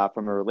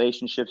from a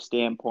relationship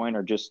standpoint,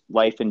 or just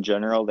life in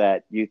general,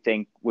 that you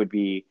think would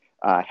be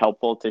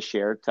helpful to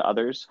share to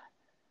others?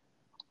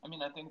 I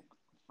mean, I think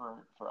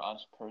for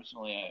us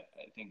personally,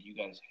 I think you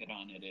guys hit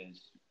on it.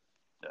 Is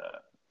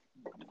the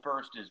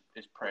first is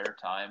prayer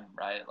time,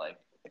 right? Like,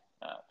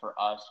 for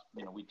us,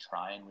 we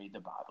try and read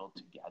the Bible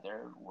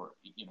together. We're,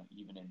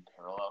 even in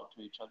parallel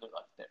to each other.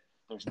 Like,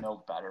 there's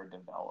no better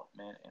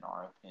development, in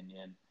our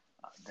opinion,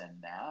 than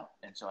that.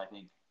 And so I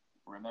think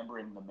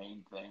remembering the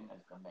main thing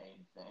as the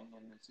main thing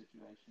in this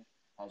situation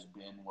has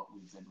been what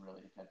we've been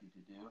really attempting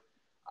to do.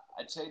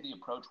 I'd say the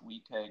approach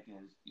we take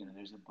is,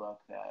 there's a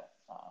book that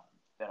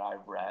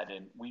I've read,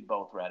 and we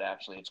both read,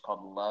 actually. It's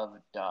called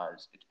Love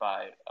Does. It's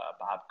by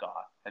Bob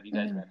Goff. Have you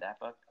guys read that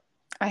book?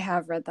 I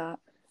have read that.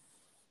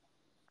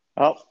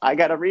 Oh, I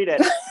got to read it.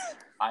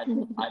 I'd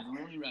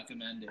really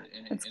recommend it.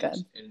 And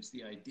it's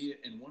the idea.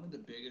 And one of the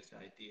biggest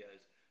ideas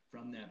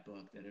from that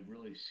book that have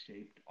really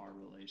shaped our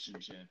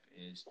relationship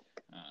is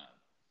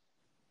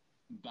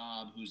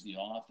Bob, who's the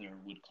author,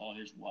 would call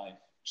his wife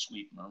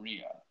Sweet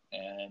Maria.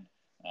 And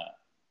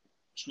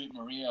Sweet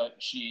Maria,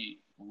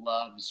 she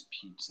loves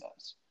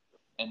pizzas.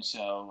 And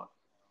so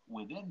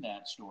within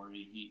that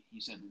story, he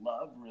said,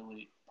 love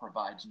really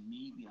provides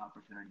me the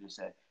opportunity to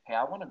say, hey,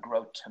 I want to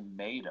grow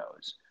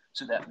tomatoes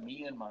so that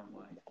me and my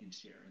wife can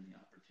share in the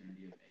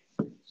opportunity of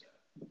making pizza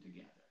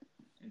together.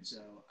 And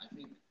so I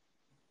think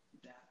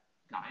that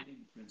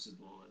guiding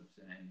principle of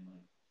saying,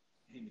 like,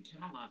 hey,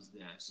 McKenna loves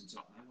this, and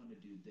so I want to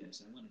do this.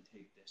 I want to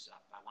take this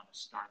up. I want to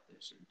start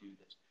this or do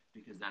this,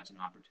 because that's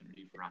an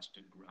opportunity for us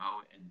to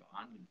grow and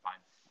bond and find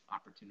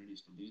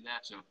opportunities to do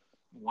that. So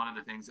one of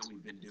the things that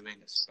we've been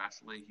doing,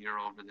 especially here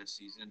over this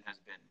season,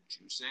 has been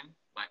juicing,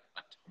 like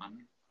a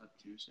ton of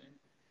juicing.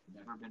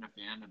 Never been a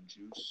fan of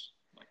juice,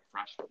 like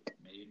fresh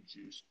made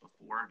juice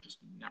before, just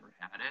never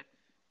had it.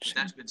 But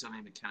that's been something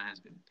McKenna has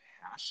been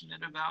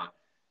passionate about.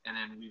 And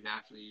then we've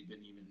actually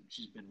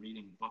she's been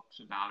reading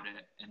books about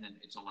it, and then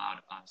it's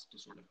allowed us to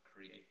sort of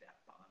create that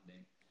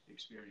bonding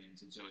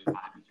experience. And so if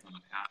I become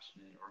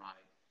passionate or I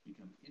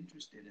become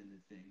interested in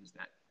the things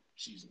that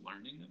she's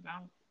learning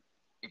about,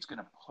 it's going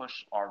to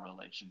push our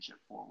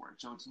relationship forward.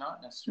 So it's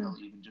not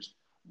necessarily even just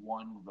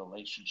one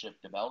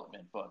relationship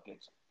development book.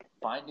 It's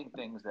finding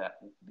things that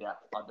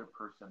other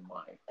person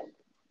likes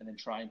and then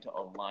trying to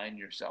align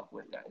yourself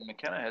with that. And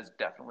McKenna has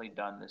definitely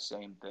done the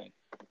same thing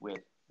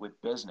with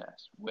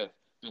business, with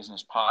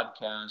business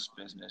podcasts,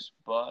 business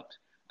books.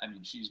 I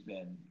mean, she's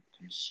been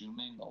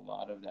consuming a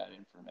lot of that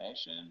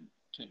information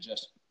to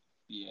just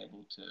be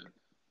able to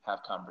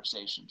have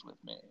conversations with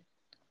me.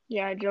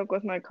 Yeah, I joke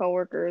with my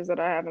coworkers that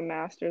I have a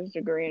master's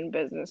degree in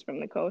business from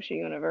the Kosher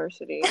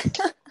University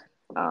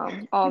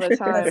all the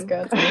time. That's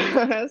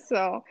good.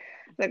 So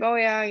like, oh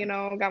yeah,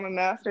 got my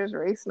master's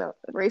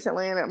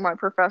recently, and my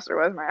professor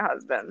was my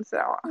husband.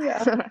 So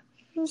yeah,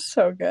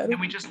 so good. And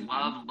we just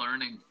love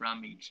learning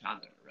from each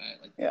other, right?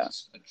 Like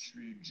that's a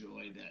true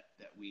joy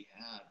that we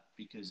have,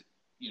 because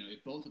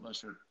if both of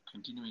us are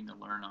continuing to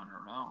learn on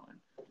our own,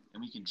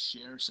 and we can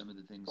share some of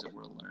the things that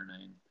we're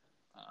learning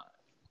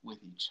with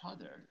each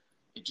other,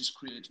 it just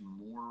creates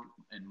more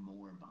and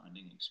more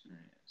bonding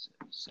experiences.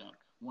 So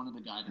one of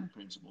the guiding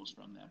principles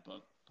from that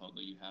book, Pogo,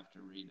 you have to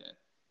read it.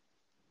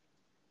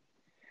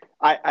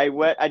 I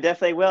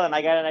definitely will. And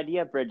I got an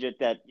idea, Bridget,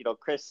 that,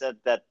 Chris said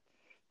that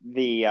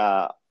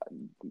the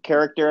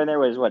character in there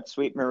was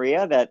Sweet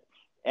Maria,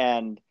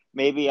 and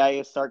maybe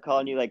I start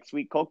calling you like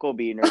Sweet Cocoa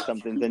Bean or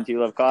something since you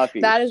love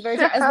coffee. That is very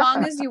true. As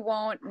long as you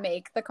won't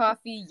make the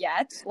coffee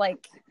yet,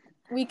 like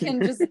we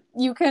can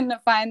you can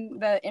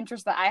find the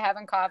interest that I have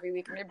in coffee.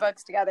 We can read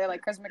books together,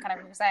 like Chris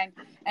McKenna was saying,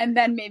 and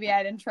then maybe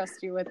I'd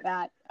entrust you with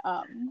that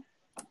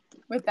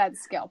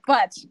skill.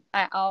 But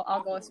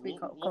I'll go with Sweet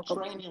Cocoa. We'll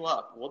train you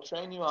up. We'll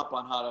train you up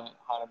on how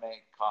to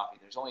make coffee.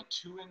 There's only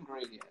 2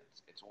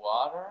 ingredients. It's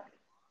water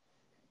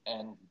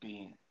and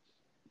beans.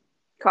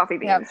 Coffee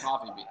beans. Yep.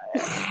 Coffee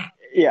beans.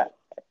 Yeah.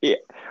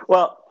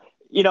 Well,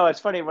 it's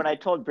funny when I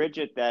told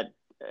Bridget that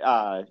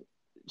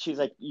she's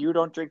like, you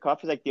don't drink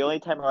coffee. She's like, the only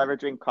time I'll ever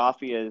drink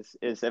coffee is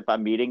if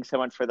I'm meeting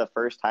someone for the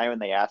first time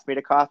and they ask me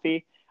to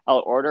coffee.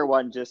 I'll order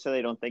one just so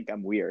they don't think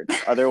I'm weird.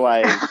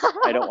 Otherwise,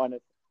 I don't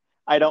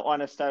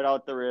want to start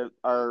out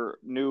our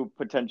new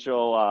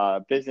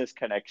potential business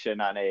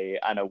connection on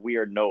a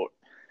weird note.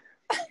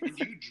 And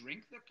do you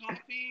drink the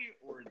coffee,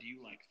 or do you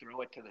throw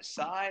it to the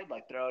side,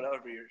 throw it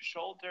over your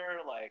shoulder,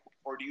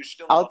 or do you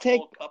still have a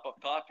full cup of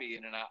coffee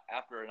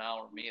after an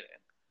hour meeting?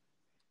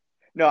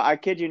 No, I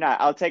kid you not.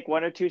 I'll take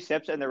 1 or 2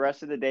 sips, and the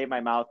rest of the day,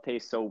 my mouth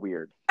tastes so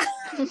weird.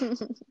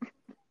 That's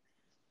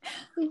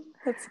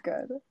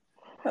good.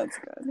 That's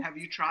good. Have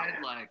you tried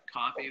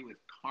coffee with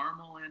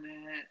caramel in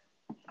it?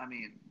 I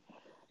mean,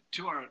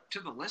 to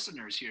the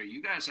listeners here,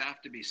 you guys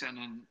have to be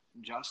sending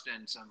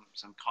Justin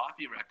some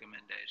coffee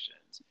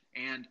recommendations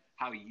and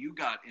how you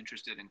got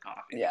interested in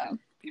coffee. Yeah.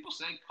 People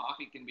say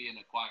coffee can be an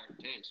acquired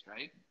taste,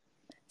 right?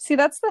 See,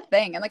 that's the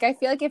thing. And I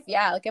feel like if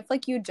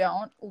you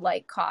don't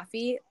like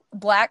coffee,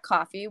 black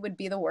coffee would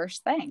be the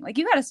worst thing.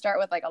 You got to start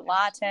with a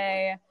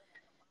latte,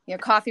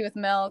 coffee with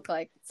milk,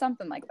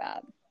 something like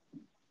that.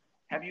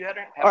 Have you had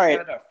a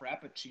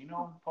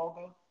Frappuccino,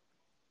 Pogo?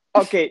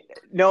 Okay,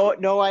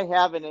 no, I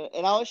haven't,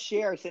 and I'll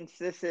share, since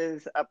this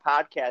is a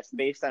podcast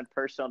based on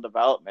personal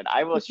development,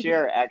 I will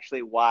share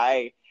actually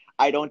why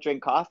I don't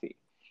drink coffee,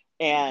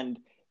 and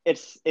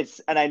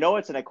and I know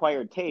it's an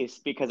acquired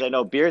taste because I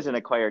know beer's an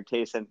acquired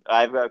taste, and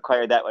I've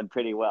acquired that one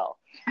pretty well.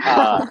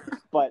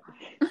 But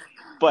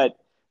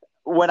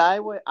when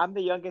I'm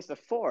the youngest of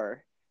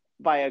 4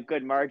 by a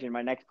good margin.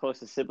 My next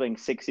closest sibling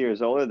 6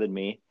 years older than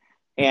me,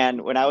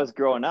 and when I was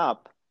growing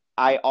up,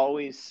 I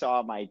always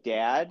saw my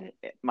dad,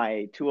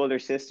 my 2 older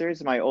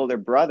sisters, my older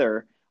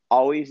brother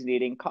always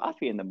needing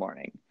coffee in the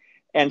morning.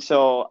 And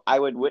so I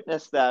would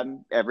witness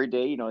them every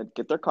day,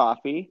 get their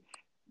coffee.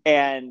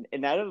 And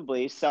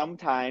inevitably,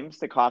 sometimes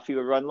the coffee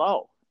would run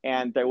low.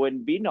 and there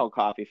wouldn't be no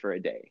coffee for a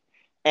day.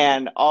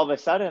 And all of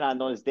a sudden on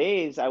those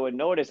days, I would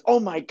notice, oh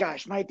my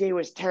gosh, my day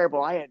was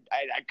terrible. I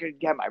couldn't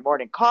get my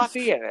morning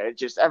coffee, and it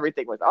just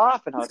everything was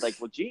off. And I was like,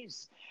 well,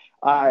 geez,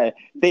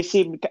 they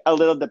seemed a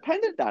little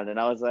dependent on it. And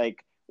I was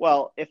like,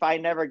 well, if I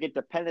never get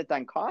dependent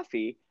on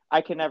coffee, I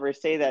can never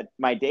say that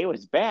my day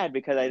was bad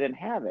because I didn't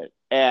have it.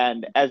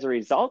 And as a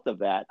result of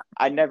that,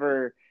 I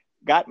never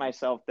got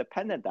myself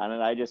dependent on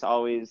it. I just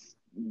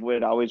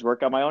would always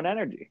work on my own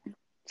energy.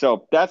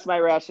 So that's my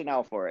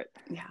rationale for it.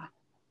 Yeah.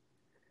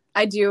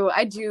 I do.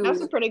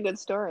 That's a pretty good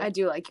story. I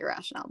do like your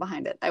rationale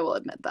behind it. I will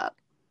admit that.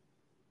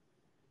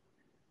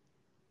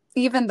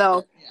 Even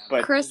though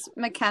Chris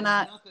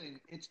McKenna.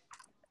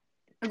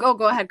 Go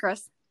ahead,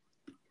 Chris.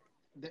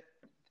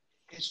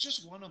 It's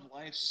just one of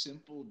life's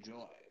simple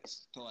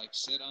joys to like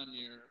sit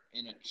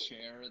in a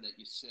chair that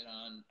you sit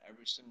on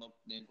every single,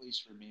 at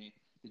least for me,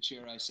 the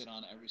chair I sit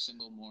on every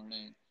single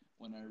morning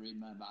when I read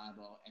my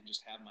Bible and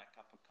just have my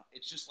cup of coffee.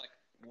 It's just like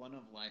one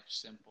of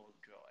life's simple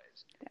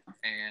joys. Yeah.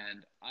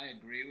 And I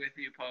agree with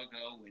you,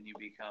 Pogo, when you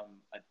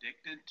become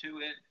addicted to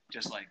it,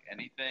 just like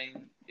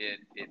anything, it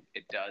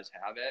does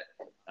have it.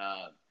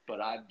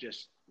 But I've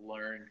just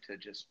learned to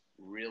just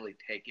really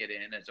take it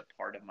in as a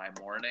part of my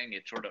morning.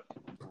 It sort of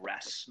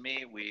rests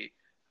me.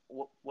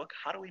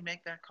 How do we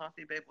make that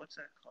coffee, babe? What's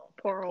that called?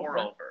 Pour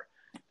over.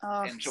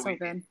 Oh, and so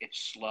good.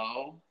 It's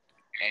slow,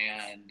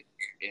 and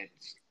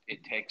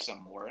it takes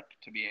some work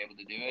to be able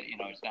to do it.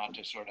 It's not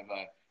just sort of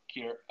a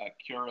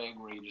Keurig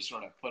where you just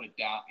sort of put it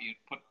down, you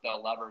put the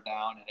lever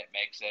down and it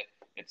makes it.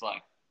 It's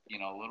like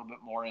a little bit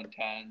more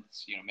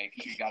intense.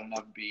 Making sure you got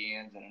enough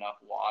beans and enough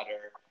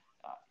water.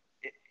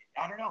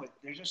 I don't know.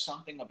 There's just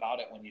something about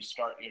it when you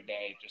start your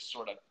day. It just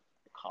sort of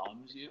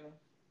calms you.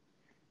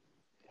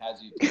 It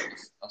has you take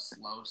a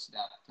slow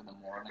step to the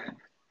morning,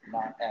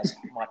 not as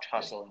much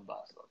hustle and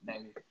bustle.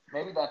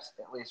 Maybe that's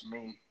at least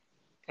me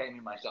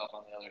taming myself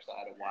on the other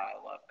side of why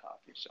I love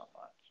coffee so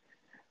much.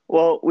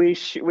 Well, we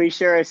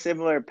share a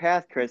similar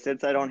path, Chris.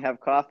 Since I don't have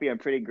coffee, I'm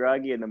pretty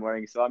groggy in the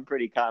morning, so I'm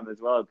pretty calm as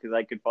well because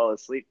I could fall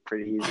asleep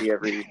pretty easy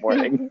every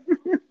morning.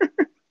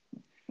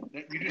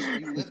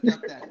 You lift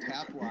up that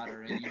tap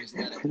water and you just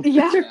let it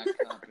back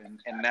up,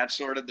 and that's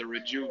sort of the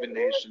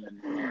rejuvenation in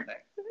the morning.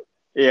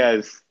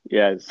 Yes.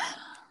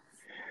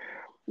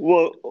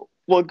 Well,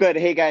 good.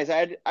 Hey guys,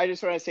 I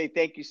just want to say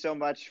thank you so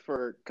much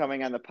for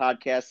coming on the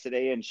podcast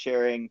today and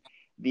sharing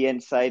the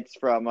insights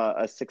from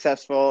a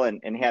successful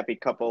and happy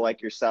couple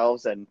like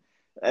yourselves. And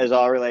as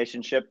all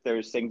relationship,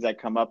 there's things that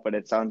come up, but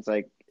it sounds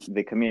like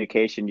the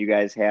communication you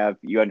guys have,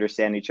 you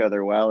understand each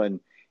other well,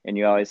 and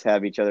you always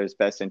have each other's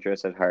best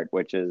interests at heart,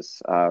 which is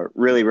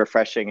really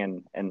refreshing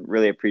and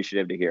really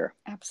appreciative to hear.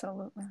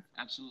 Absolutely.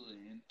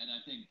 And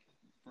I think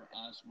for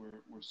us,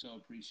 we're so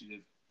appreciative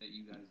that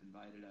you guys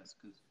invited us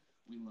because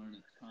we learn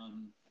a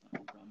ton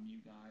from you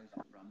guys,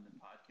 from the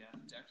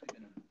podcast. It's actually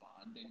been a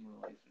bonding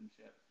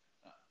relationship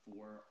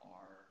for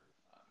our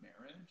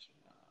marriage,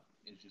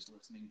 is just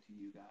listening to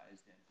you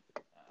guys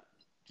and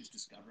just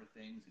discover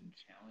things and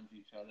challenge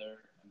each other.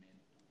 I mean,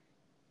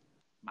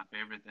 my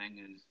favorite thing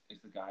is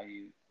the guy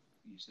you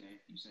said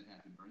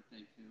happy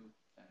birthday to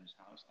at his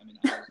house. I mean,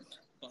 we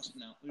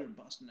were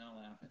busting out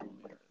laughing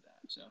when we heard that.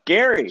 So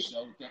Gary,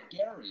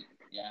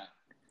 yeah.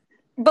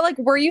 But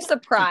were you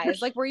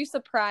surprised? Were you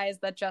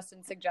surprised that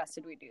Justin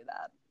suggested we do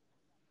that?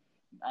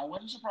 I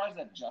wasn't surprised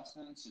that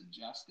Justin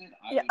suggested.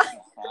 I was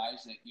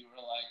surprised that you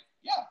were like,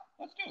 yeah,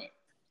 let's do it.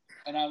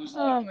 And I was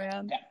like, oh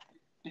man,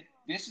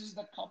 this is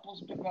the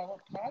Couples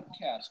Develop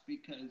podcast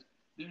because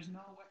there's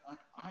no way.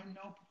 I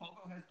know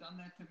Pogo has done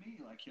that to me.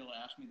 He'll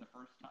ask me the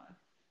first time,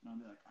 and I'll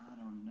be like, I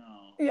don't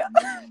know. Yeah. And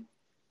then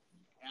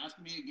ask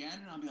me again,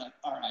 and I'll be like,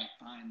 all right,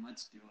 fine,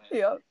 let's do it.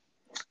 Yep.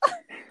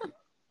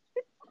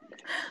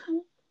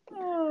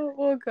 Oh,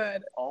 well,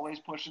 good. Always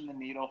pushing the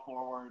needle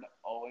forward,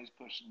 always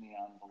pushing the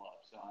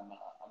envelope. So I'm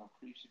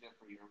appreciative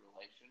for your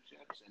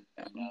relationships,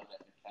 and know that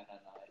McKenna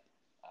and I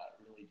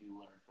really do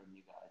learn from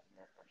you guys, and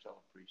are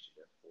so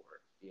appreciative for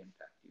the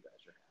impact you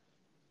guys are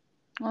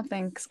having. Well,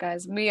 thanks,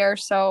 guys. We are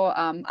so,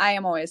 I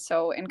am always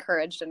so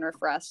encouraged and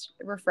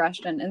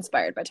refreshed and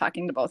inspired by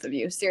talking to both of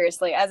you,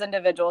 seriously, as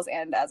individuals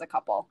and as a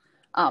couple.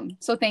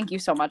 So thank you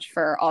so much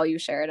for all you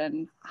shared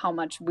and how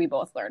much we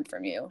both learned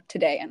from you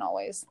today and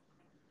always.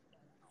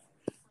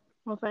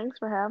 Well, thanks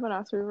for having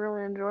us. We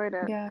really enjoyed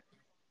it. Yeah.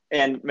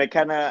 And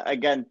McKenna,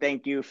 again,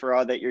 thank you for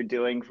all that you're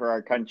doing for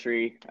our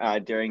country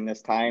during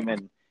this time,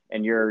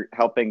 and you're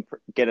helping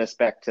get us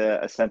back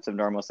to a sense of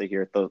normalcy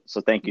here.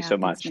 So thank you so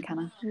much. Thanks,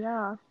 McKenna.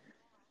 Yeah.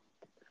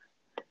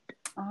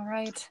 All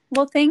right.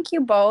 Well, thank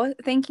you both.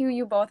 Thank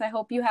you both. I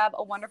hope you have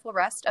a wonderful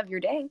rest of your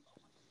day.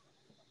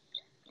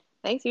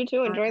 Thanks, you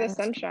too. Enjoy the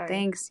sunshine.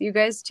 Thanks. You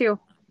guys too.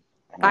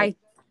 Bye.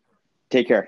 Take care.